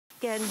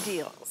weekend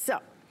deal. So,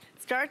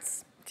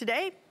 starts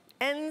today,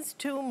 ends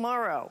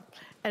tomorrow.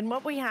 And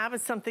what we have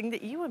is something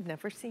that you have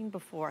never seen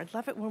before. I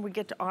love it when we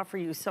get to offer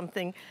you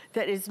something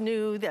that is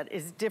new, that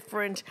is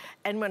different.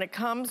 And when it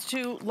comes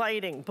to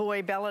lighting,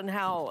 boy, Bell &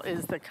 Howell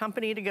is the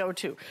company to go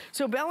to.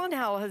 So Bell &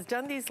 Howell has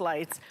done these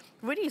lights.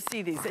 Where do you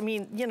see these? I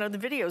mean, you know, the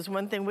video is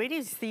one thing. Where do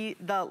you see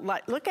the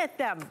light? Look at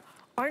them.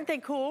 Aren't they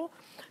cool?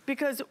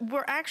 Because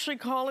we're actually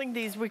calling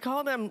these, we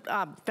call them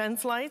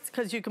fence lights,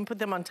 because you can put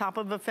them on top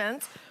of a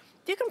fence.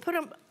 You can put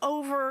them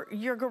over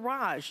your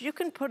garage. You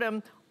can put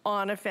them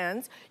on a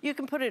fence. You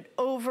can put it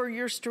over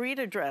your street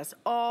address,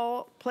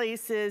 all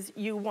places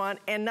you want.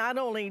 And not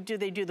only do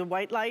they do the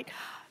white light,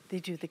 they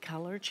do the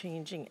color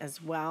changing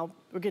as well.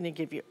 We're gonna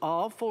give you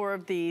all 4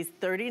 of these,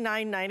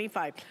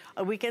 $39.95.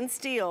 A weekend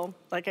steal,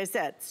 like I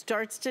said,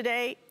 starts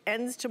today,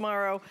 ends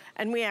tomorrow,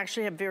 and we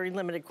actually have very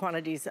limited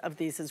quantities of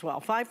these as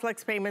well. 5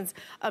 flex payments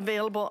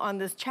available on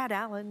this. Chad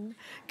Allen,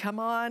 come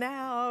on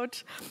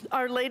out.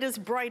 Our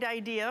latest bright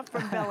idea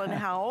from Bell &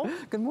 Howell.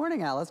 Good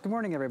morning, Alice. Good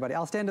morning, everybody.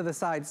 I'll stand to the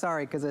side,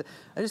 sorry, because I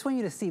just want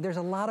you to see there's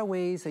a lot of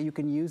ways that you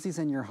can use these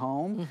in your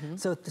home.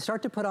 So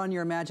start to put on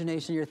your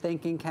imagination, your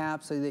thinking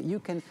cap, so that you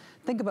can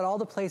think about all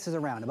the places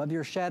around, above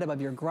your shed,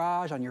 above your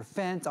garage, on your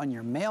fence, on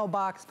your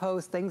mailbox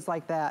post, things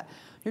like that.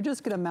 You're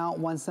just gonna mount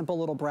one simple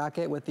little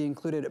bracket with the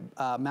included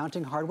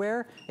mounting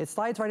hardware. It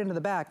slides right into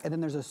the back, and then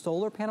there's a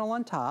solar panel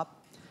on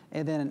top,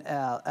 and then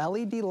an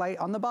LED light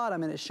on the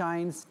bottom, and it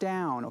shines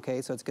down,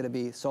 okay? So it's gonna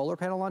be solar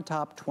panel on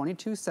top,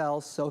 22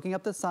 cells, soaking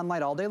up the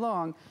sunlight all day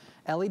long,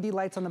 LED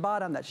lights on the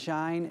bottom that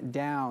shine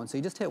down. So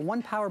you just hit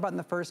one power button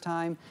the first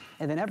time,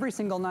 and then every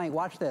single night,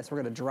 watch this, we're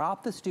gonna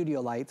drop the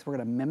studio lights, we're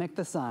gonna mimic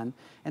the sun,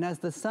 and as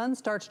the sun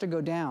starts to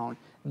go down,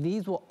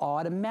 these will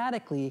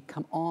automatically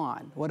come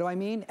on. What do I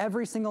mean?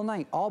 Every single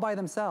night, all by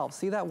themselves.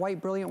 See that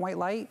white, brilliant white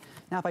light?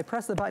 Now if I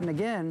press the button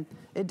again,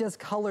 it does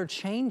color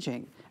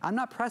changing. I'm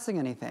not pressing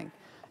anything.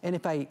 And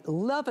if I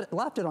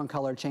left it on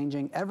color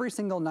changing every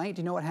single night,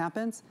 do you know what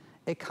happens?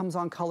 It comes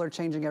on color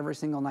changing every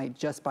single night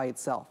just by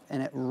itself.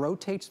 And it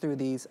rotates through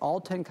these, all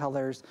 10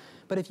 colors.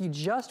 But if you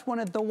just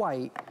wanted the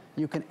white,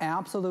 you can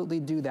absolutely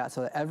do that.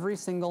 So that every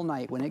single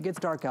night, when it gets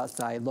dark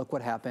outside, look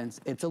what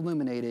happens. It's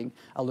illuminating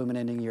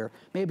your,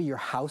 maybe your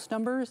house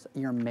numbers,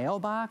 your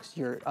mailbox,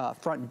 your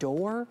front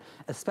door,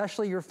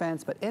 especially your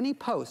fence, but any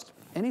post,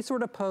 any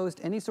sort of post,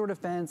 any sort of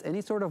fence,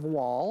 any sort of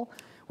wall.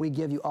 We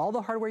give you all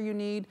the hardware you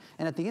need,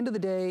 and at the end of the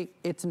day,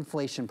 it's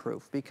inflation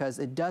proof because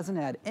it doesn't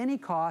add any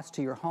cost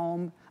to your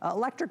home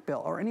electric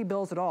bill or any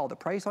bills at all. The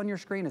price on your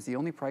screen is the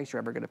only price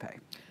you're ever gonna pay.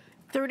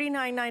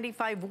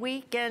 $39.95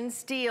 weekend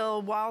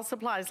steal while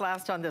supplies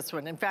last on this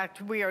one. In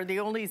fact, we are the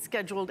only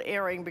scheduled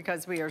airing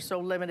because we are so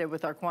limited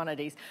with our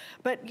quantities.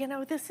 But you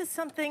know, this is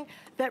something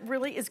that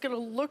really is gonna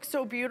look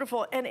so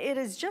beautiful, and it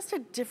is just a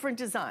different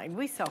design.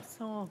 We sell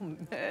so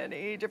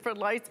many different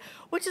lights,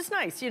 which is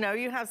nice. You know,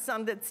 you have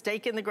some that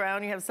stake in the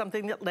ground, you have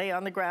something that lay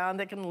on the ground,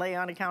 that can lay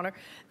on a counter.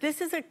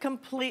 This is a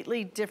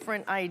completely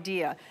different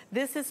idea.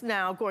 This is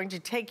now going to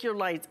take your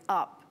lights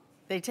up.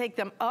 They take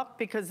them up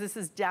because this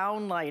is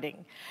down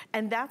lighting.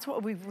 And that's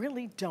what we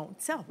really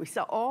don't sell. We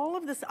sell all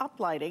of this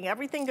up lighting.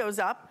 Everything goes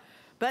up,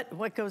 but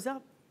what goes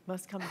up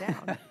must come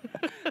down.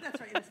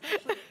 That's right,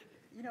 especially,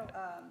 you know,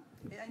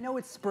 I know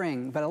it's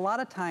spring, but a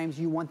lot of times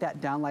you want that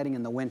down lighting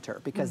in the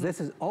winter because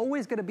this is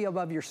always gonna be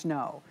above your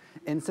snow.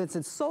 And since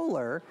it's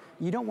solar,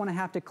 you don't wanna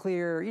have to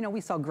clear, you know,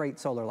 we sell great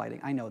solar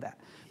lighting, I know that.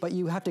 But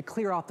you have to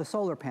clear off the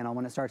solar panel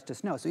when it starts to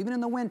snow. So even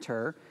in the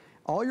winter,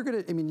 all you're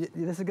gonna, I mean,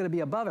 this is gonna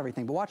be above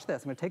everything, but watch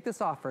this. I'm gonna take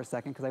this off for a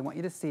second because I want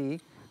you to see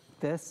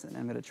this, and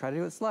I'm gonna try to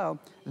do it slow.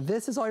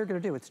 This is all you're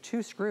gonna do, it's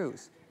 2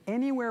 screws.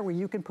 Anywhere where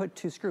you can put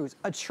 2 screws.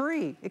 A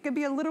tree, it could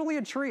be literally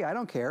a tree, I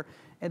don't care.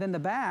 And then the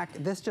back,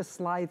 this just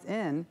slides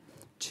in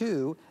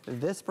to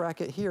this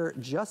bracket here,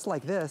 just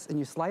like this, and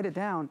you slide it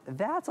down.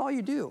 That's all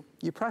you do.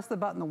 You press the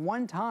button the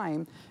one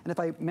time, and if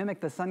I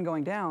mimic the sun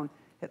going down,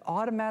 it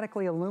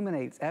automatically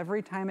illuminates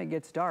every time it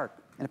gets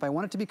dark. And if I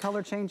want it to be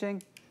color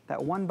changing,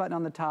 that one button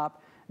on the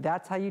top,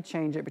 that's how you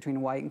change it between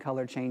white and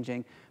color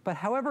changing. But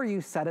however you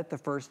set it the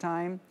first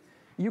time,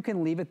 you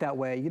can leave it that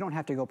way. You don't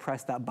have to go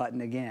press that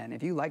button again.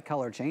 If you like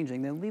color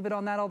changing, then leave it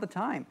on that all the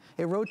time.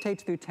 It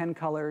rotates through 10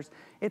 colors.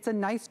 It's a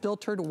nice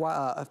filtered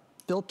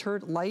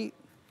light.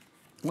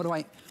 What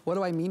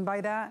do I mean by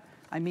that?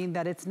 I mean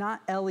that it's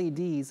not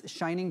LEDs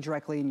shining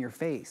directly in your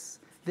face.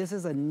 This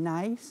is a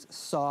nice,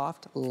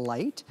 soft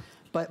light,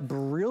 but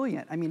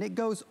brilliant. I mean, it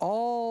goes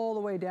all the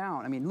way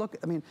down. I mean, look,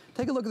 I mean,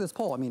 take a look at this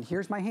pole. I mean,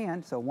 here's my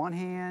hand. So 1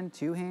 hand,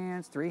 2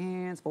 hands, 3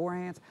 hands, 4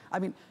 hands. I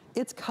mean,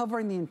 it's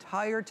covering the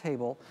entire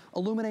table,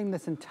 illuminating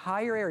this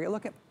entire area.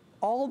 Look at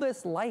all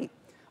this light.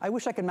 I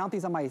wish I could mount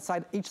these on my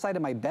side, each side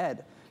of my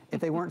bed. If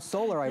they weren't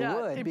solar, I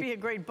would. It'd be a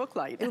great book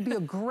light. It would be a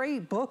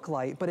great book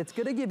light, but it's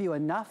gonna give you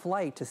enough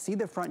light to see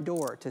the front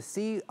door, to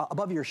see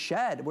above your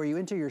shed, where you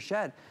enter your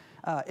shed.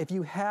 If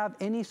you have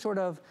any sort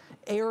of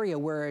area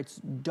where it's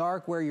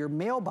dark, where your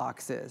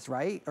mailbox is,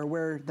 right? Or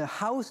where the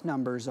house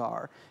numbers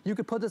are, you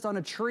could put this on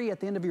a tree at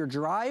the end of your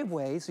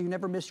driveway so you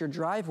never miss your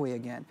driveway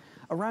again.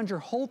 Around your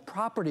whole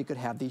property could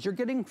have these. You're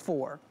getting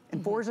 4,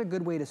 and 4 is a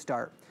good way to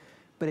start.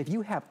 But if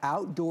you have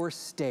outdoor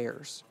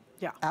stairs,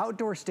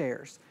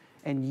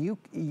 and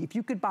if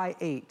you could buy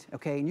 8,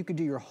 okay, and you could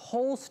do your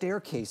whole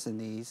staircase in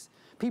these,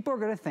 people are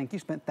gonna think you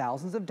spent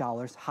thousands of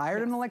dollars,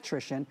 hired an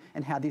electrician,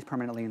 and had these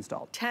permanently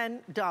installed.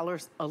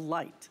 $10 a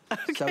light.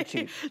 Okay? So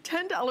cheap.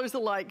 $10 a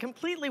light,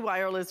 completely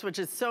wireless, which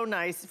is so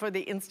nice for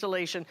the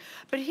installation.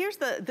 But here's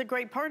the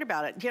great part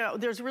about it. You know,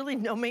 there's really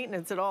no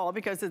maintenance at all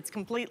because it's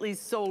completely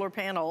solar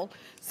panel.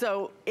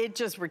 So it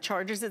just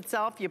recharges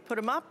itself. You put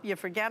them up, you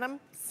forget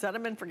them, set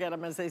them and forget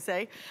them, as they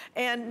say.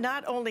 And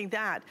not only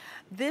that,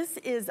 this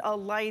is a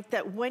light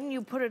that when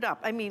you put it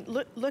up, I mean,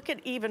 look at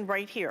even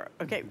right here,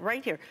 okay,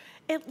 right here.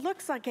 It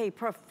looks like a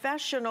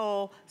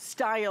professional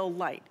style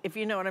light, if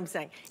you know what I'm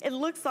saying. It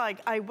looks like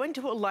I went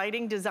to a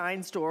lighting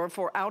design store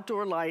for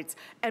outdoor lights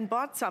and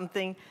bought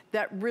something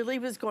that really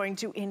was going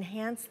to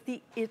enhance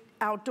the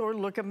outdoor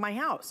look of my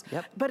house.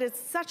 Yep. But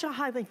it's such a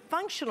highly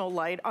functional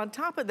light. On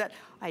top of that,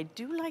 I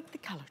do like the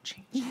color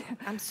change. Yeah.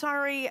 I'm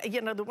sorry,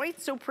 you know, the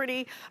white's so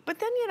pretty, but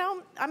then, you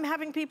know, I'm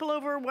having people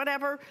over,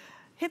 whatever,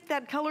 hit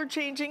that color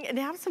changing and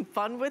have some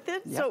fun with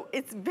it. Yep. So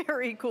it's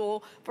very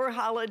cool for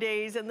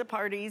holidays and the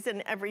parties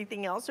and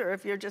everything else, or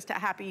if you're just a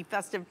happy,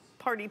 festive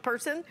party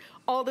person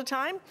all the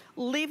time,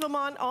 leave them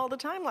on all the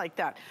time like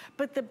that.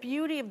 But the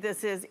beauty of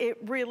this is it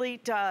really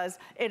does,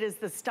 it is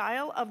the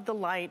style of the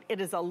light. It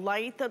is a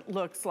light that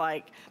looks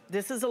like,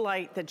 this is a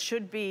light that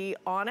should be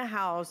on a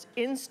house,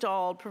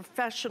 installed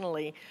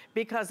professionally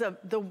because of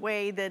the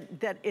way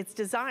that it's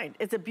designed.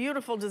 It's a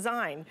beautiful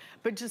design,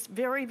 but just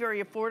very,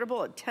 very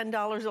affordable at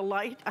 $10 a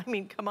light. I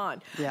mean, come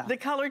on. Yeah. The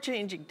color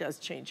changing does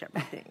change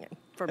everything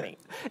for me.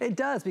 It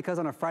does, because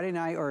on a Friday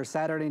night or a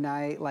Saturday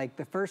night, like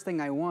the first thing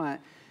I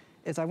want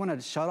is I want to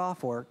shut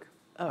off work.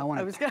 Oh,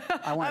 I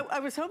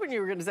was hoping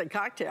you were going to say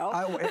cocktail.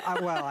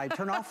 Well, I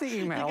turn off the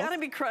emails. You got to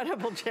be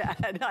credible,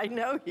 Chad. I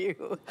know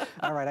you.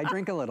 All right, I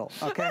drink a little,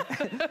 okay?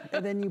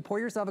 And then you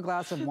pour yourself a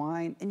glass of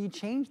wine and you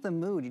change the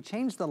mood, you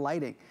change the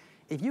lighting.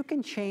 If you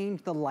can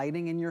change the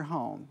lighting in your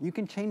home, you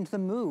can change the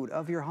mood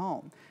of your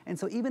home. And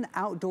so even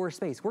outdoor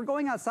space, we're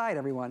going outside,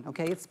 everyone,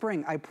 okay? It's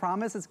spring. I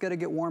promise it's going to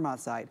get warm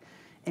outside.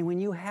 And when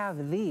you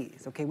have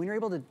these, okay, when you're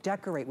able to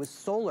decorate with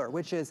solar,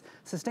 which is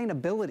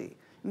sustainability.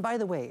 And by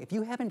the way, if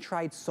you haven't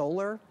tried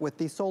solar with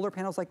these solar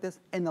panels like this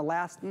in the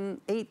last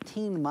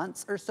 18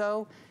 months or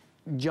so,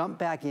 jump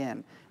back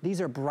in.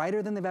 These are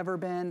brighter than they've ever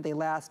been. They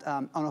last,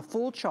 on a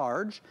full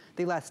charge,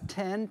 they last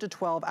 10 to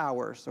 12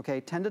 hours, okay?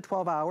 10 to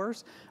 12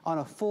 hours on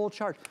a full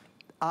charge.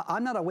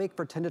 I'm not awake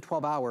for 10 to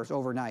 12 hours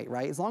overnight,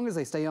 right? As long as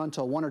they stay on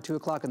until 1 or 2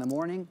 o'clock in the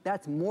morning,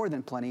 that's more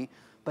than plenty.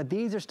 But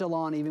these are still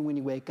on even when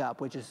you wake up,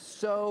 which is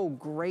so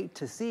great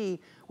to see,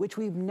 which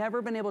we've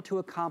never been able to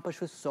accomplish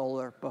with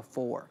solar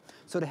before.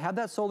 So to have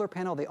that solar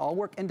panel, they all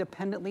work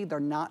independently. They're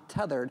not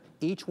tethered.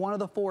 Each one of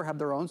the 4 have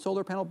their own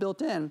solar panel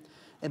built in,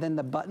 and then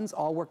the buttons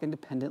all work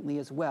independently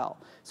as well.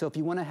 So if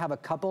you want to have a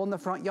couple in the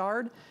front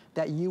yard,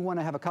 and you want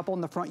to have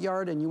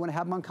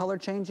them on color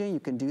changing, you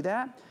can do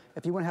that.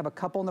 If you want to have a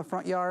couple in the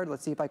front yard,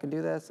 let's see if I can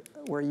do this,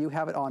 where you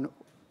have it on,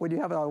 would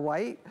you have it on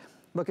white?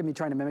 Look at me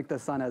trying to mimic the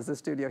sun as the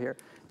studio here.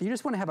 If you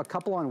just want to have a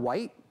couple on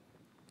white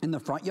in the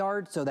front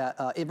yard so that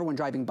everyone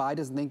driving by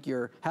doesn't think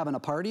you're having a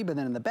party, but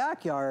then in the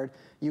backyard,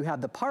 you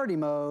have the party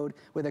mode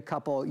with a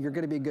couple, you're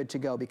gonna be good to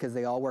go because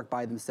they all work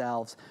by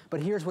themselves.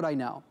 But here's what I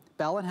know.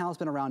 Bell & Howell's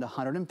been around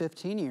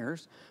 115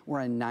 years.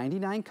 We're in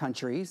 99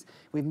 countries.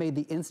 We've made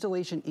the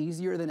installation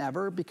easier than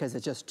ever because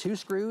it's just 2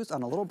 screws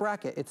on a little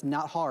bracket. It's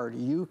not hard.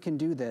 You can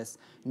do this.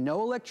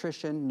 No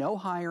electrician, no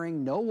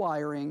hiring, no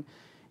wiring,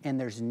 and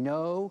there's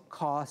no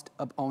cost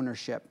of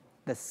ownership.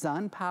 The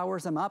sun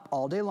powers them up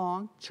all day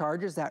long,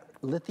 charges that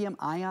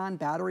lithium-ion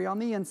battery on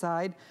the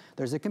inside.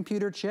 There's a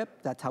computer chip.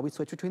 That's how we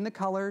switch between the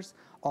colors.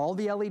 All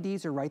the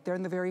LEDs are right there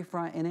in the very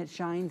front, and it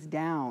shines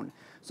down.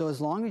 So as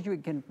long as you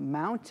can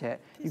mount it,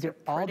 you get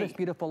all this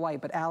beautiful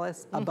light. But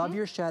Alice, above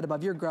your shed,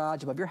 above your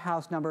garage, above your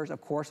house numbers, of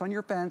course on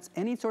your fence,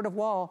 any sort of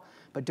wall,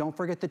 but don't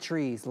forget the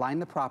trees. Line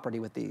the property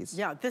with these.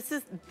 Yeah,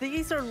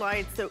 these are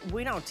lights that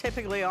we don't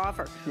typically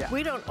offer. Yeah.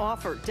 We don't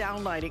offer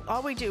down lighting.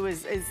 All we do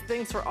is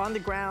things for on the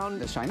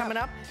ground coming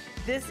up.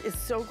 This is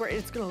so great.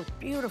 It's gonna look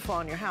beautiful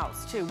on your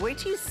house too. Wait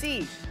till you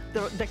see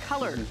the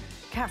color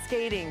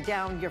cascading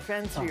down your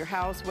fence or your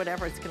house,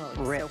 whatever. It's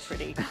gonna look so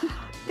pretty.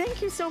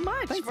 Thank you so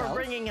much for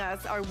bringing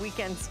us our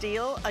weekend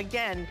steal.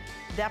 Again,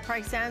 that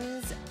price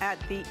ends at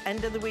the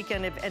end of the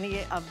weekend if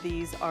any of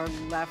these are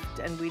left,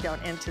 and we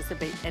don't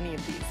anticipate any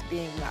of these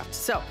being left.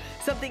 So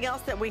something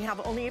else that we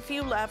have only a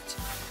few left.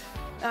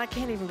 I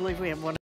can't even believe we have one.